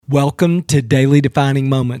Welcome to Daily Defining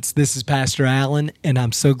Moments. This is Pastor Allen, and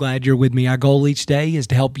I'm so glad you're with me. Our goal each day is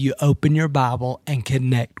to help you open your Bible and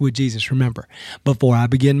connect with Jesus. Remember, before I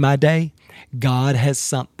begin my day, God has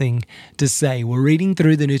something to say. We're reading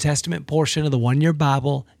through the New Testament portion of the One-Year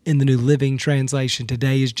Bible in the New Living Translation.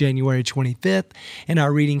 Today is January 25th, and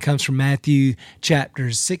our reading comes from Matthew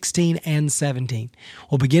chapters 16 and 17.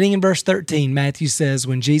 Well, beginning in verse 13, Matthew says,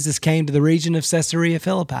 when Jesus came to the region of Caesarea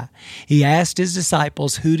Philippi, he asked his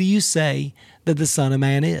disciples, "Who do you say that the Son of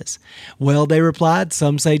Man is?" Well, they replied,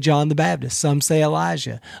 "Some say John the Baptist, some say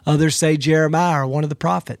Elijah, others say Jeremiah or one of the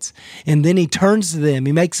prophets." And then he turns to them.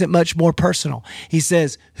 He makes it much more personal. He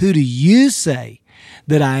says, "Who do you say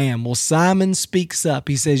that I am?" Well, Simon speaks up.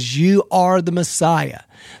 He says, "You are the Messiah,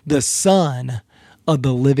 the Son of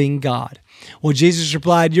the living God." Well, Jesus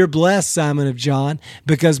replied, "You're blessed, Simon of John,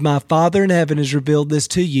 because my Father in heaven has revealed this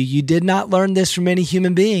to you. You did not learn this from any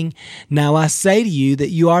human being. Now I say to you that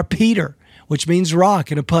you are Peter, which means rock,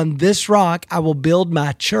 and upon this rock I will build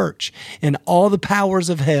my church, and all the powers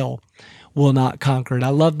of hell will not conquer it." I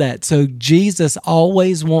love that. So Jesus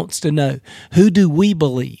always wants to know, who do we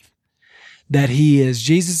believe that he is?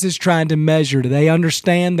 Jesus is trying to measure. Do they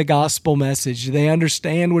understand the gospel message? Do they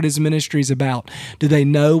understand what his ministry is about? Do they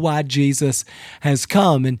know why Jesus has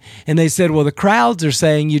come? And they said, well, the crowds are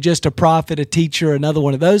saying you're just a prophet, a teacher, another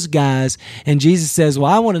one of those guys. And Jesus says,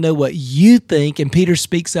 well, I want to know what you think. And Peter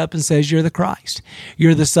speaks up and says, you're the Christ.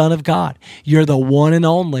 You're the Son of God. You're the one and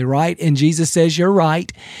only, right? And Jesus says, you're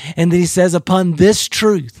right. And then he says, upon this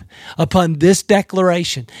truth, upon this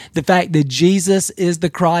declaration, the fact that Jesus is the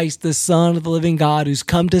Christ, the Son of the living God who's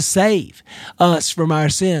come to save us from our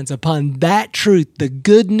sins, upon that truth, the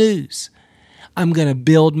good news, I'm going to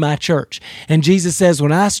build my church. And Jesus says,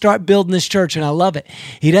 when I start building this church, and I love it,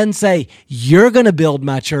 he doesn't say, you're going to build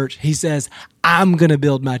my church. He says, I'm going to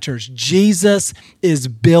build my church. Jesus is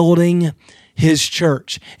building his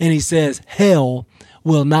church. And he says, hell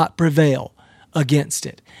will not prevail against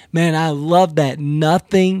it. Man, I love that.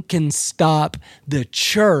 Nothing can stop the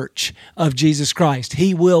church of Jesus Christ.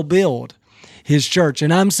 He will build his church.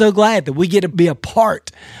 And I'm so glad that we get to be a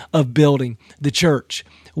part of building the church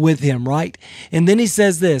with him, right? And then he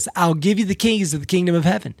says this, I'll give you the keys of the kingdom of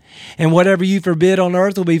heaven. And whatever you forbid on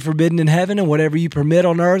earth will be forbidden in heaven, and whatever you permit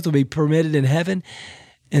on earth will be permitted in heaven.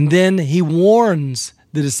 And then he warns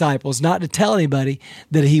the disciples not to tell anybody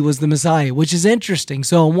that he was the Messiah, which is interesting.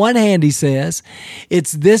 So on one hand, he says,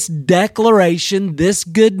 it's this declaration, this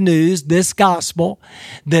good news, this gospel,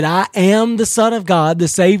 that I am the Son of God, the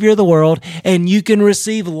Savior of the world, and you can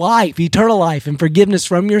receive life, eternal life, and forgiveness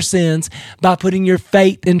from your sins by putting your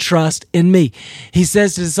faith and trust in me. He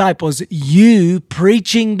says to the disciples, you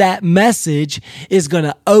preaching that message is going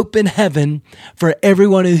to open heaven for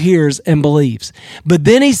everyone who hears and believes. But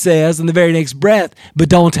then he says in the very next breath, but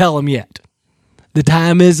don't tell them yet. The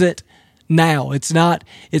time isn't now. It's not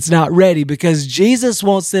ready, because Jesus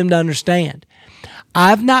wants them to understand,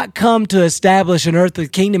 I've not come to establish an earthly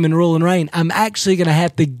kingdom and rule and reign. I'm actually going to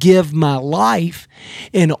have to give my life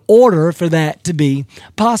in order for that to be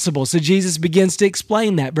possible. So Jesus begins to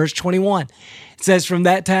explain that. Verse 21, it says, from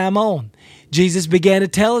that time on, Jesus began to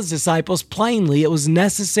tell his disciples plainly it was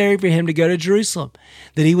necessary for him to go to Jerusalem,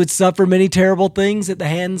 that he would suffer many terrible things at the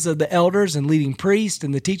hands of the elders and leading priests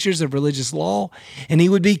and the teachers of religious law, and he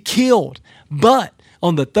would be killed. But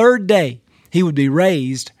on the third day, he would be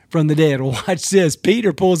raised from the dead. Well, watch this.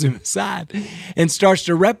 Peter pulls him aside and starts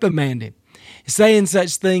to reprimand him, saying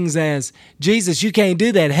such things as, Jesus, you can't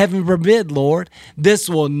do that. Heaven forbid, Lord. This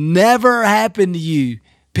will never happen to you,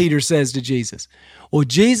 Peter says to Jesus. Well,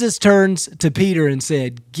 Jesus turns to Peter and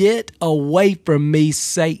said, get away from me,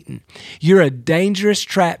 Satan. You're a dangerous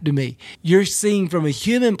trap to me. You're seeing from a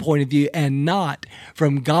human point of view and not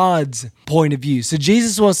from God's point of view. So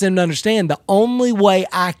Jesus wants them to understand the only way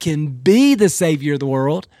I can be the Savior of the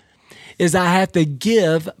world is I have to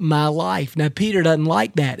give my life. Now, Peter doesn't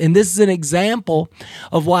like that. And this is an example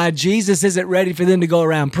of why Jesus isn't ready for them to go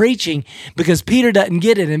around preaching, because Peter doesn't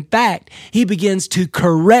get it. In fact, he begins to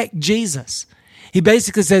correct Jesus. He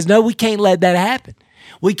basically says, no, we can't let that happen.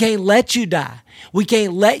 We can't let you die. We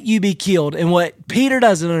can't let you be killed. And what Peter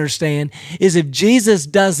doesn't understand is if Jesus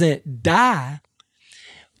doesn't die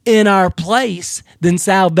in our place, then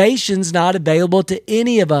salvation's not available to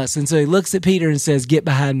any of us. And so he looks at Peter and says, get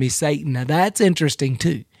behind me, Satan. Now that's interesting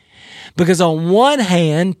too, because on one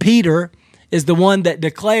hand, Peter is the one that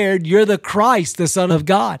declared, you're the Christ, the Son of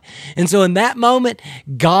God. And so in that moment,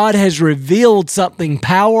 God has revealed something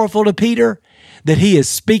powerful to Peter that he is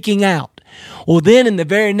speaking out. Well, then in the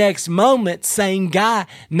very next moment, same guy,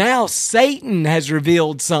 now Satan has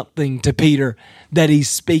revealed something to Peter that he's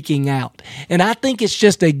speaking out. And I think it's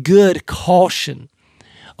just a good caution,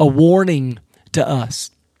 a warning to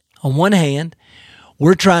us. On one hand,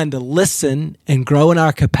 we're trying to listen and grow in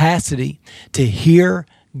our capacity to hear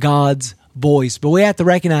God's voice, but we have to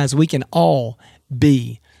recognize we can all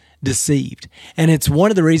be deceived. And it's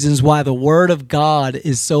one of the reasons why the Word of God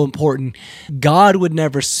is so important. God would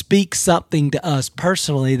never speak something to us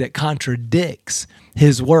personally that contradicts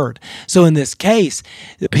His Word. So in this case,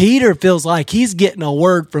 Peter feels like he's getting a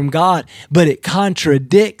word from God, but it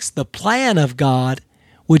contradicts the plan of God,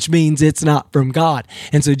 which means it's not from God.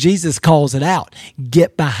 And so Jesus calls it out.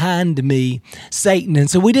 Get behind me, Satan. And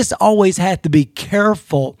so we just always have to be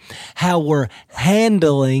careful how we're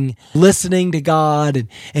handling listening to God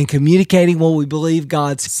and communicating what we believe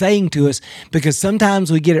God's saying to us, because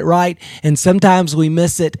sometimes we get it right and sometimes we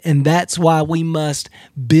miss it. And that's why we must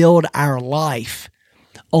build our life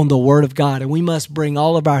on the Word of God. And we must bring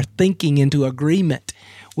all of our thinking into agreement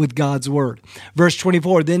with God's Word. Verse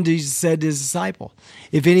 24, then Jesus said to His disciple,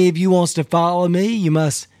 if any of you wants to follow me, you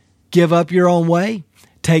must give up your own way,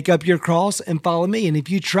 take up your cross and follow me. And if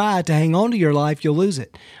you try to hang on to your life, you'll lose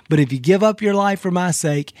it. But if you give up your life for my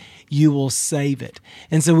sake, you will save it.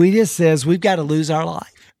 And so He just says we've got to lose our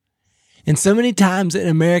life. And so many times in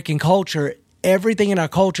American culture, everything in our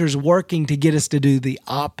culture is working to get us to do the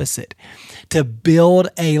opposite, to build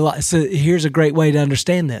a life. So here's a great way to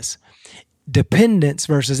understand this. Dependence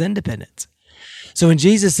versus independence. So when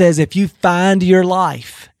Jesus says, if you find your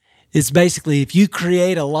life, it's basically if you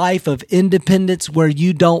create a life of independence where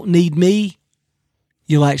you don't need me,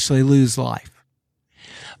 you'll actually lose life.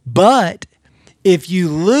 But if you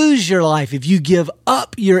lose your life, if you give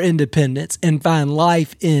up your independence and find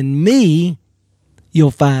life in me,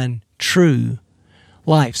 you'll find true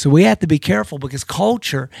life. So we have to be careful because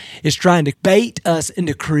culture is trying to bait us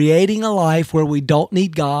into creating a life where we don't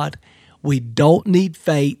need God, we don't need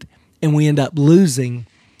faith, and we end up losing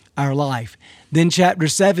our life. Then chapter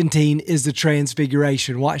 17 is the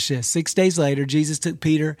transfiguration. Watch this. 6 days later, Jesus took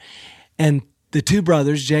Peter and the two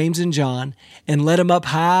brothers, James and John, and led them up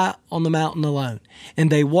high on the mountain alone. And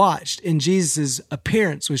they watched, and Jesus'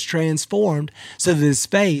 appearance was transformed so that his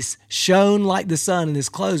face shone like the sun and his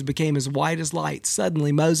clothes became as white as light.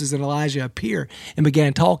 Suddenly, Moses and Elijah appeared and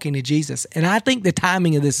began talking to Jesus. And I think the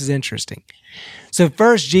timing of this is interesting. So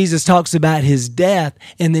first, Jesus talks about his death,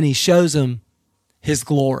 and then he shows them his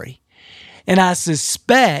glory. And I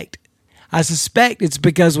suspect it's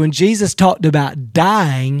because when Jesus talked about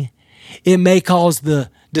dying, it may cause the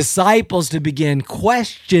disciples to begin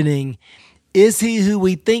questioning, is he who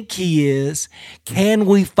we think he is? Can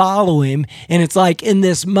we follow him? And it's like in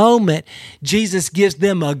this moment, Jesus gives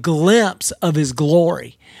them a glimpse of his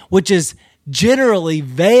glory, which is generally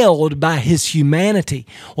veiled by his humanity.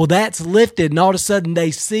 Well, that's lifted, and all of a sudden they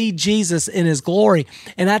see Jesus in his glory.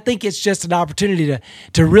 And I think it's just an opportunity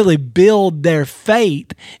to really build their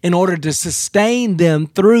faith in order to sustain them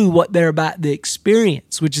through what they're about to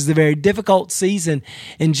experience, which is a very difficult season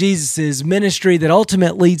in Jesus' ministry that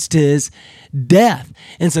ultimately leads to his death.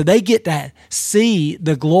 And so they get to see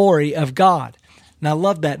the glory of God. And I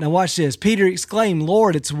love that. Now watch this. Peter exclaimed,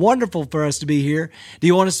 Lord, it's wonderful for us to be here. Do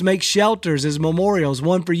you want us to make shelters as memorials,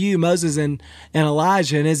 one for you, Moses and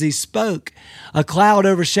Elijah? And as he spoke, a cloud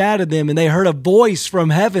overshadowed them, and they heard a voice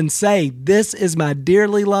from heaven say, this is my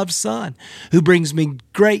dearly loved son, who brings me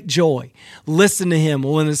great joy. Listen to him.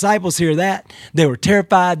 Well, when the disciples hear that, they were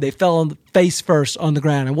terrified. They fell on the face first on the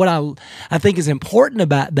ground. And what I think is important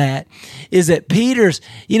about that is that Peter's,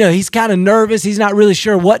 he's kind of nervous. He's not really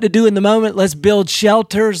sure what to do in the moment. Let's build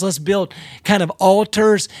shelters. Let's build kind of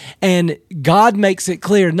altars. And God makes it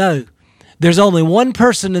clear, no, there's only one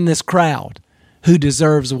person in this crowd who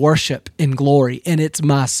deserves worship and glory, and it's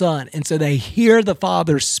my son. And so they hear the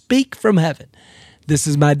Father speak from heaven. This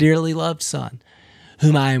is my dearly loved son,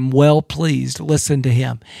 whom I am well pleased. Listen to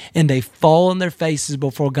him. And they fall on their faces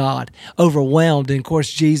before God, overwhelmed. And of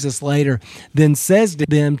course, Jesus later then says to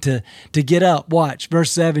them to get up. Watch,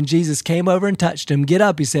 verse 7, Jesus came over and touched him. Get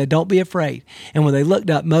up, he said, don't be afraid. And when they looked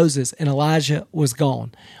up, Moses and Elijah was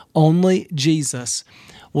gone. Only Jesus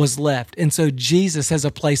was left. And so Jesus has a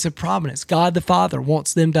place of prominence. God the Father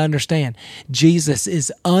wants them to understand Jesus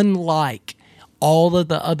is unlike all of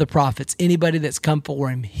the other prophets, anybody that's come before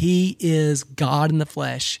him. He is God in the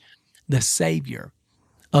flesh, the Savior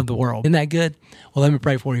of the world. Isn't that good? Well, let me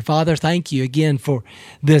pray for you. Father, thank you again for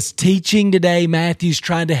this teaching today. Matthew's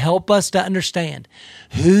trying to help us to understand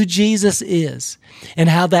who Jesus is and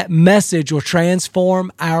how that message will transform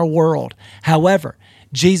our world. However,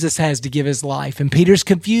 Jesus has to give his life. And Peter's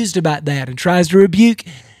confused about that and tries to rebuke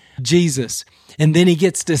Jesus. And then he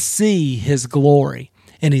gets to see his glory.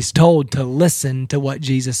 And he's told to listen to what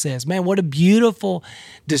Jesus says. Man, what a beautiful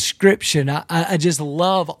description. I just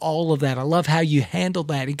love all of that. I love how you handled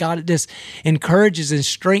that. And God, it just encourages and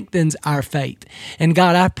strengthens our faith. And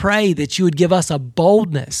God, I pray that you would give us a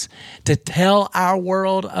boldness to tell our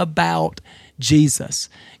world about Jesus.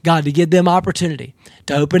 God, to give them opportunity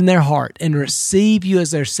to open their heart and receive you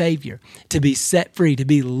as their Savior, to be set free, to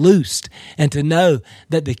be loosed, and to know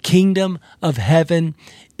that the kingdom of heaven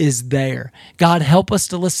is there. God, help us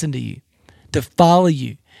to listen to you, to follow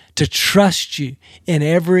you, to trust you in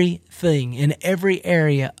everything, in every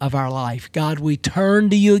area of our life. God, we turn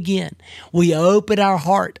to you again. We open our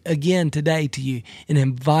heart again today to you and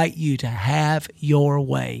invite you to have your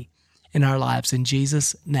way in our lives. In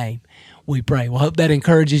Jesus' name, we pray. Well, hope that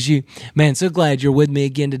encourages you. Man, so glad you're with me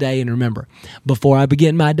again today. And remember, before I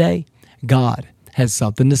begin my day, God has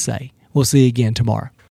something to say. We'll see you again tomorrow.